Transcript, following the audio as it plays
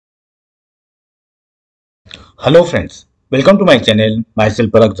Hello friends, welcome to my channel,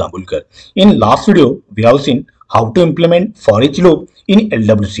 myself Parag Jambulkar. In last video, we have seen how to implement for each loop in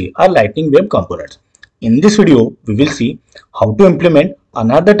LWC or Lightning Web Components. In this video, we will see how to implement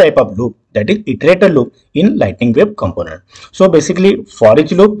another type of loop, that is Iterator Loop in Lightning Web Component. So basically, for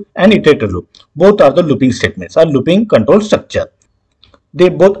each loop and Iterator Loop, both are the looping statements or looping control structure. They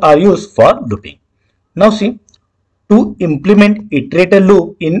both are used for looping. Now see, to implement Iterator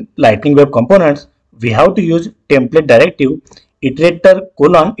Loop in Lightning Web Components, we have to use template directive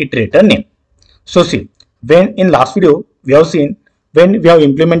iterator name. So see, when in last video we have seen when we have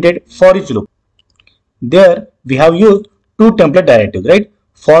implemented for each loop, there we have used two template directives, right?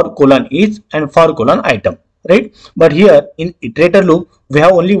 For each and for item, right? But here in Iterator Loop we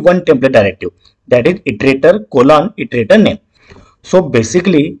have only one template directive, that is iterator name. So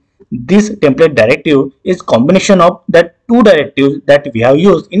basically this template directive is combination of that two directives that we have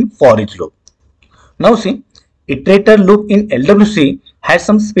used in for each loop. Now see, Iterator Loop in LWC has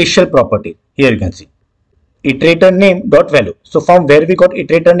some special property. Here you can see iterator name dot value. So from where we got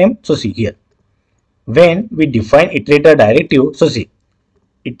iterator name? So see here, when we define iterator directive, so see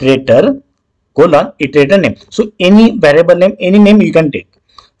iterator name. So any variable name, any name you can take.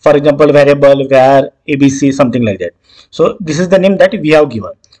 For example, variable var abc, something like that. So this is the name that we have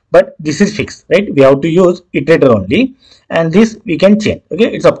given, but this is fixed, right? We have to use iterator only, and this we can change.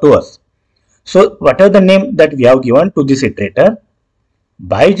 Okay, it's up to us. So whatever the name that we have given to this iterator,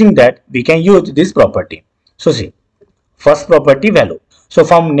 by using that we can use this property. So see, first property value. So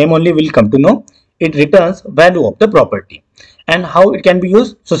from name only we will come to know it returns value of the property, and how it can be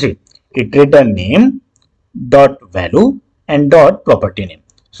used. So see, iterator name dot value and dot property name.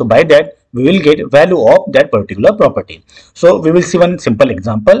 So by that we will get value of that particular property. So we will see one simple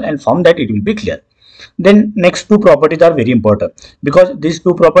example, and from that it will be clear. Then next two properties are very important, because these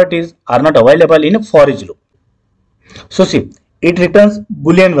two properties are not available in a for each loop. So see, it returns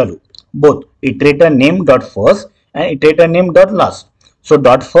boolean value, both iterator name dot first and iterator name dot last. So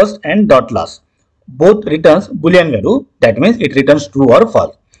dot first and dot last both returns boolean value, that means it returns true or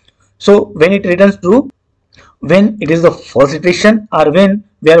false. So when it returns true, when it is the first iteration or when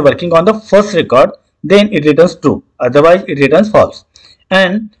we are working on the first record, then it returns true, otherwise it returns false.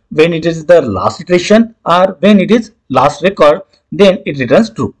 And when it is the last iteration or when it is last record, then it returns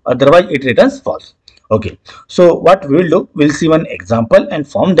true, otherwise it returns false. Okay, so what we will do, we will see one example, and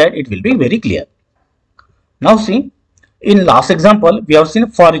from that it will be very clear. Now see, in last example we have seen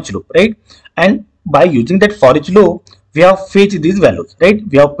for each loop, right? And by using that for each loop we have fetched these values, right?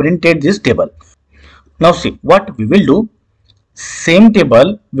 We have printed this table. Now see, what we will do, same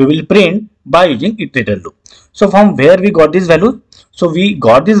table we will print by using iterator loop. So from where we got these values? So we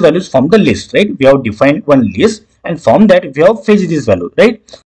got these values from the list, right? We have defined one list, and from that we have fetched this value,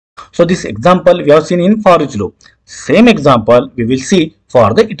 right? So this example we have seen in for each loop. Same example we will see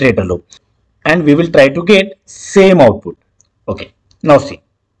for the iterator loop, and we will try to get same output. Okay, now see,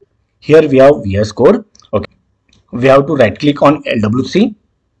 here we have VS Code. Okay, we have to right click on LWC.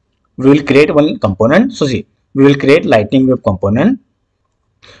 We will create one component. So see, we will create Lightning Web component.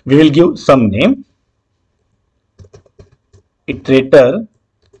 We will give some name, Iterator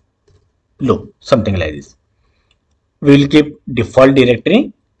Loop, something like this. We will keep default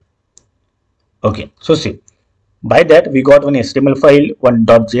directory. Okay, so see, by that we got one HTML file, one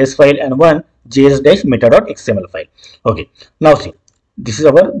 .js file, and one js-meta.xml file. Okay, now see, this is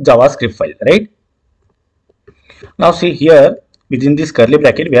our JavaScript file, right? Now see, here within this curly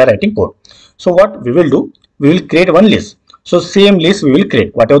bracket we are writing code. So what we will do, we will create one list. So same list we will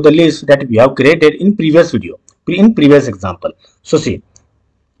create, whatever the list that we have created in previous video, in previous example. So see,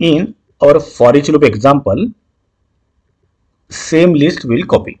 in our for each loop example, same list we will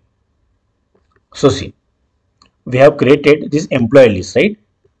copy. So see, we have created this employee list, right?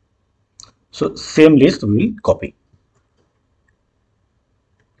 So same list we will copy.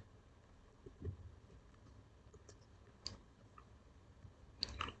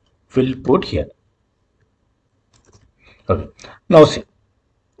 We'll put here. Okay, now see,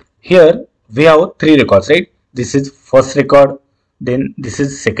 here we have three records, right? This is first record, then this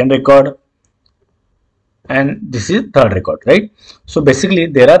is second record, and this is third record, right? So basically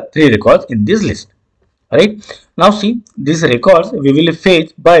there are three records in this list, right? Now see, these records we will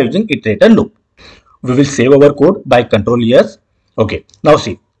fetch by using iterator loop. We will save our code by Ctrl S. Okay, now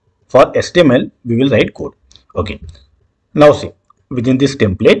see, for HTML we will write code. Okay, now see, within this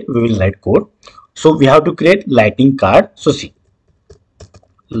template we will write code. So we have to create lightning card. So see,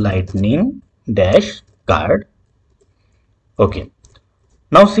 lightning dash card. Okay,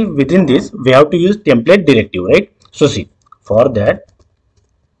 now see, within this we have to use template directive, right? So see, for that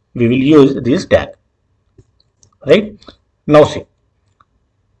we will use this tag. right? Now see,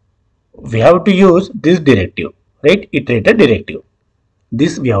 we have to use this directive, right? Iterator directive.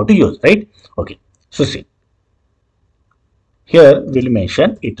 This we have to use, right? Okay. So see, here we'll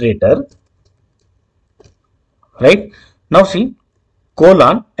mention iterator, right? Now see,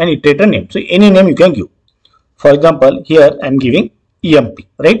 colon and iterator name. So any name you can give. For example, here I am giving EMP,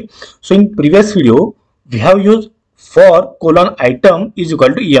 right? So in previous video, we have used for colon item is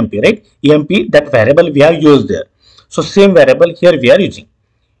equal to EMP, right? EMP, that variable we have used there. So same variable here we are using.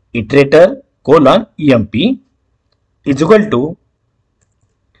 Iterator colon EMP is equal to,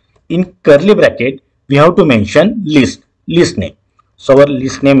 in curly bracket, we have to mention list name. So our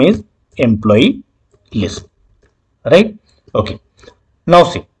list name is employee list, right? Okay. Now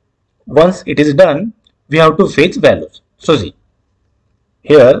see, once it is done, we have to fetch values. So see,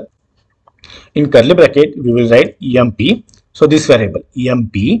 here in curly bracket we will write emp. So this variable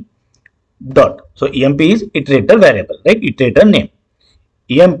emp dot, so emp is iterator variable, right? Iterator name.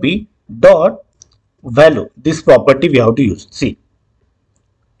 Emp dot value, this property we have to use. See,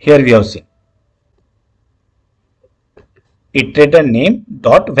 here we have seen iterator name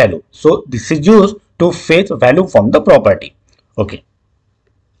dot value. So this is used to fetch value from the property. Okay.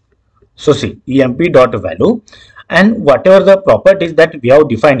 So see, emp dot value, and whatever the properties that we have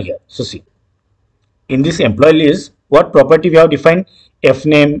defined here. So see, in this employee list, what property we have defined? F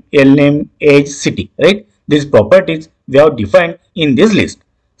name, L name, age, city, right? These properties we have defined in this list.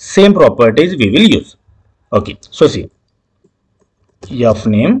 Same properties we will use. Okay. So see, F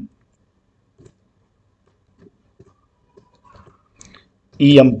name,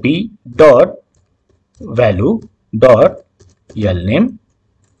 emp dot value dot L name,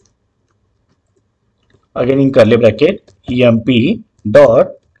 again in curly bracket emp dot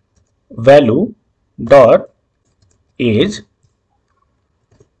value dot age,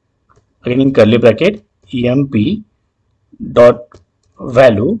 again in curly bracket emp dot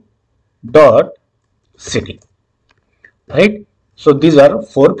value dot city, right? So these are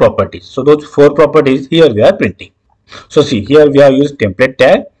four properties. So those four properties here we are printing. So see, here we have used template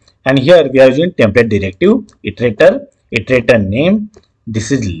tag, and here we are using template directive, iterator name,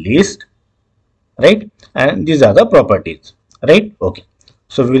 this is list, right? And these are the properties, right? Okay.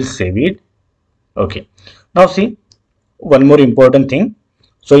 So we will save it. Okay. Now see, one more important thing.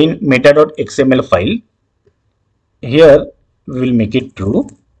 So in meta.xml file, here we will make it true,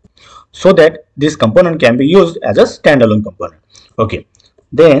 so that this component can be used as a standalone component. Okay.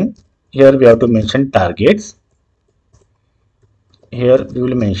 Then here we have to mention targets. Here we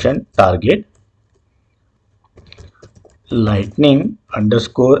will mention target lightning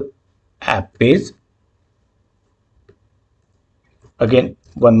underscore app page. Again,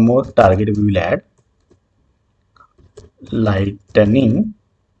 one more target we will add, lightning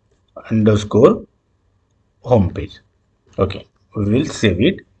underscore homepage. Okay, we will save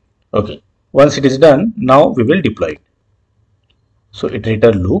it. Okay, once it is done, now we will deploy it. So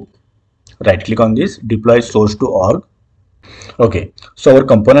iterator loop, right click on this, deploy source to org. Okay, so our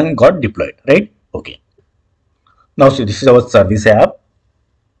component got deployed, right? Okay. Now see, this is our service app.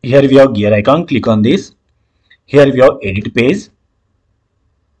 Here we have gear icon, click on this. Here we have edit page.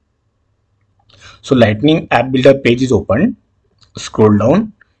 So lightning app builder page is open. Scroll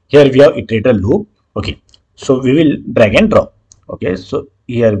down. Here we have iterator loop. Okay, so we will drag and drop. Okay, so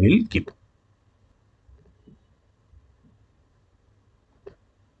here we'll keep.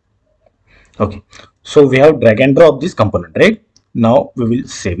 Okay, so we have drag and drop this component, right? Now we will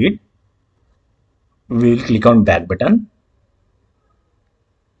save it. We will click on back button.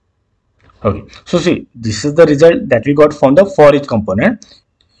 Okay, so see, this is the result that we got from the for each component,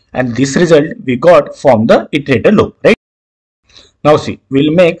 and this result we got from the iterator loop, right? Now see,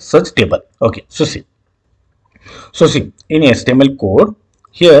 we'll make such table. Okay, so see, in HTML code,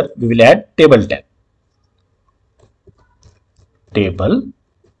 here we will add table tag. Table.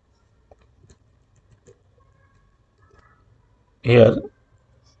 Here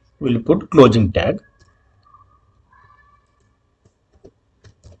we'll put closing tag,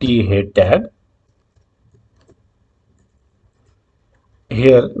 t head tag.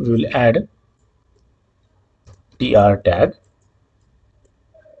 Here we will add tr tag,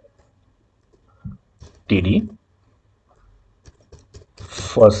 td,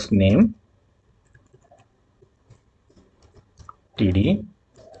 first name, td,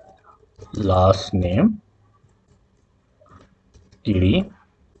 last name, td,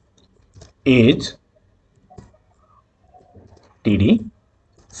 age, td,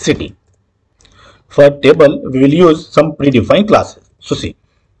 city. For table, we will use some predefined classes. So see,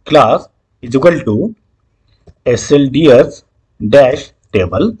 class is equal to slds dash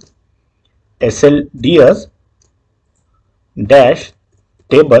table, slds dash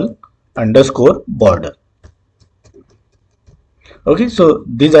table underscore border. Okay, so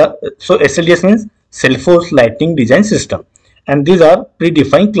these are, so SLDS means Salesforce Lightning Design System, and these are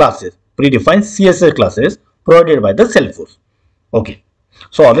predefined classes, predefined CSS classes provided by the Salesforce. Okay,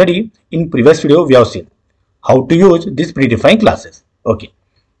 so already in previous video we have seen how to use these predefined classes. Okay,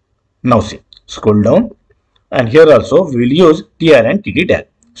 now see, scroll down, and here also we will use tr and td tag.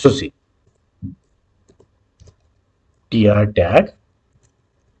 So see, tr tag,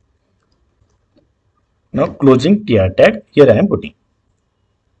 now closing tr tag, here I am putting.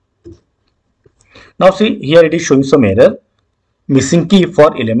 Now see, here it is showing some error, missing key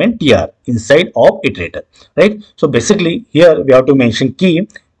for element tr inside of iterator, right? So basically here we have to mention key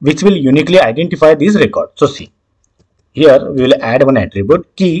which will uniquely identify this record. So see, here we will add one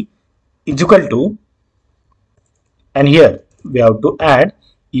attribute key is equal to, and here we have to add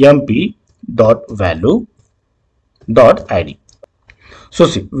emp dot value dot id. So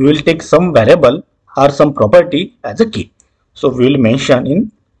see, we will take some variable or some property as a key. So we will mention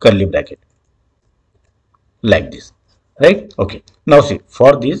in curly bracket like this, right? Okay, now see,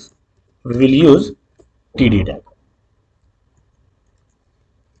 for this we will use td tag.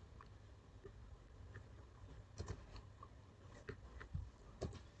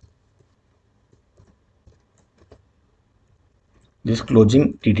 This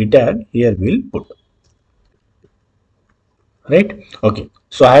closing td tag here we will put, right? Okay,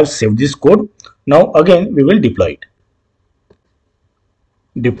 so I have saved this code. Now again we will deploy it.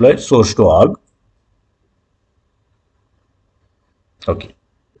 Deploy source to org. Okay,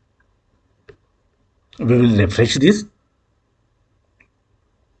 we will refresh this.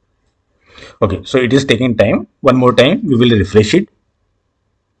 Okay, so it is taking time. One more time we will refresh it.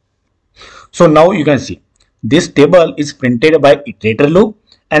 So now you can see this table is printed by iterator loop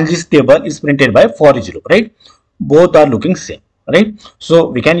and this table is printed by for each loop, right? Both are looking same, right? So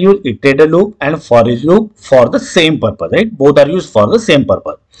we can use iterator loop and for each loop for the same purpose, right? Both are used for the same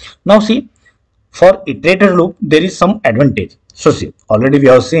purpose. Now see, for iterator loop there is some advantage. So see, already we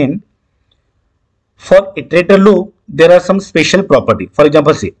have seen for iterator loop there are some special property. For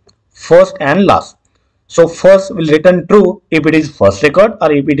example, see, first and last. So first will return true if it is first record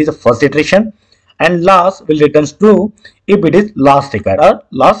or if it is a first iteration, and last will return true if it is last record or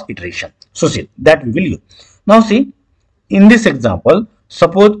last iteration. So see, that we will use. Now see, in this example,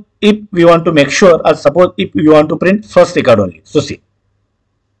 suppose if we want to make sure, or suppose if we want to print first record only. So see,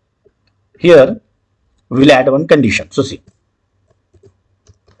 here we will add one condition. So see,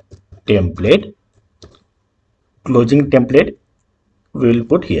 template, closing template we will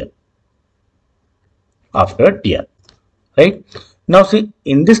put here after tr, right? Now see,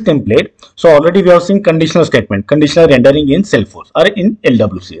 in this template, so already we have seen conditional statement, conditional rendering in Salesforce or in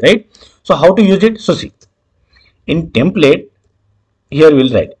LWC, right? So how to use it? So see, in template here we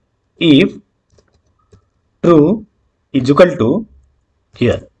will write if true is equal to,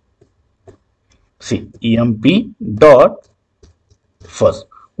 here see, emp dot first.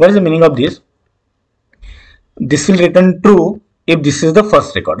 What is the meaning of this? This will return true if this is the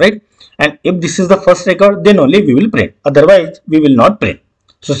first record, right? And if this is the first record, then only we will print, otherwise we will not print.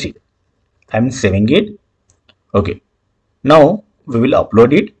 So see, I am saving it. Okay, now we will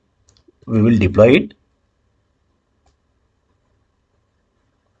upload it, we will deploy it.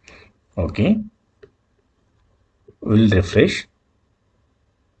 Okay, we will refresh.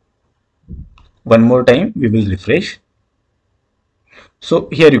 One more time we will refresh. So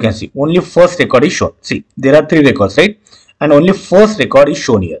here you can see only first record is shown. See, there are 3 records, right? And only first record is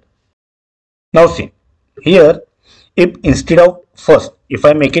shown here. Now see, here if instead of first, if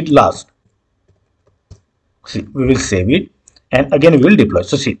I make it last, see, we will save it and again we will deploy.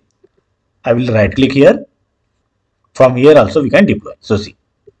 So see, I will right click here. From here also we can deploy. So see,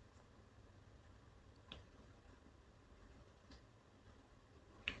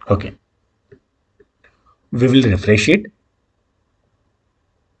 okay, we will refresh it.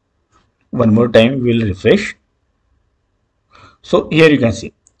 One more time we will refresh. So here you can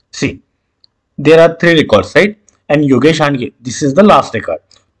see there are 3 records, right? And Yogesh and this is the last record.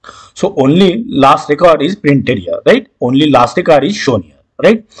 So only last record is printed here, right? Only last record is shown here,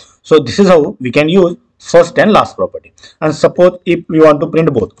 right? So this is how we can use first and last property. And suppose if we want to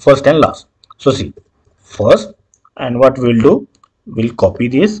print both first and last. So see, first, and what we will do, we'll copy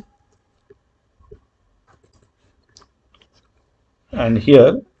this and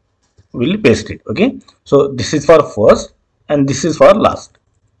here we'll paste it. Okay, so this is for first and this is for last.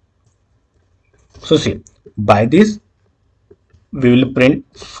 So see, by this we will print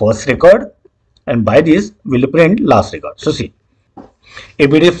first record and by this we will print last record. So see,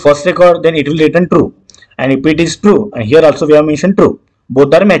 if it is first record then it will return true, and if it is true, and here also we have mentioned true,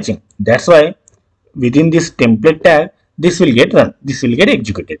 both are matching. That's why within this template tag, this will get run, this will get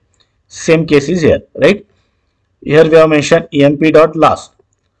executed. Same case is here, right? Here we have mentioned emp.last.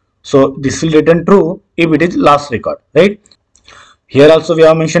 So this will return true if it is last record, right? Here also we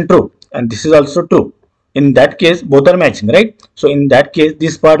have mentioned true, and this is also true. In that case, both are matching, right? So in that case,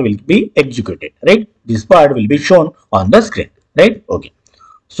 this part will be executed, right? This part will be shown on the screen, right? Okay.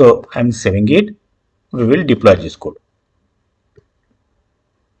 So I'm saving it. We will deploy this code.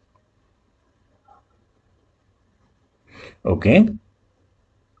 Okay.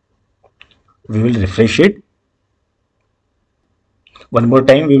 We will refresh it. One more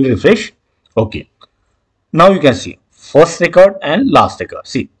time we will refresh. Okay. Now you can see first record and last record.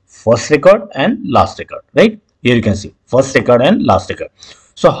 See, first record and last record, right? Here you can see first record and last record.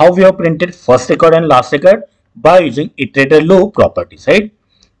 So how we have printed first record and last record? By using Iterator Loop properties, right?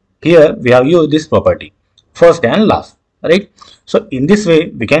 Here we have used this property, first and last, right? So in this way,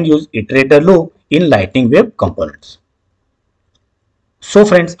 we can use Iterator Loop in Lightning Web components. So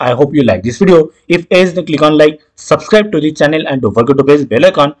friends, I hope you like this video. If yes, then click on like, subscribe to the channel, and don't forget to press bell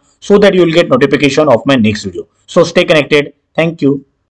icon so that you will get notification of my next video. So stay connected. Thank you.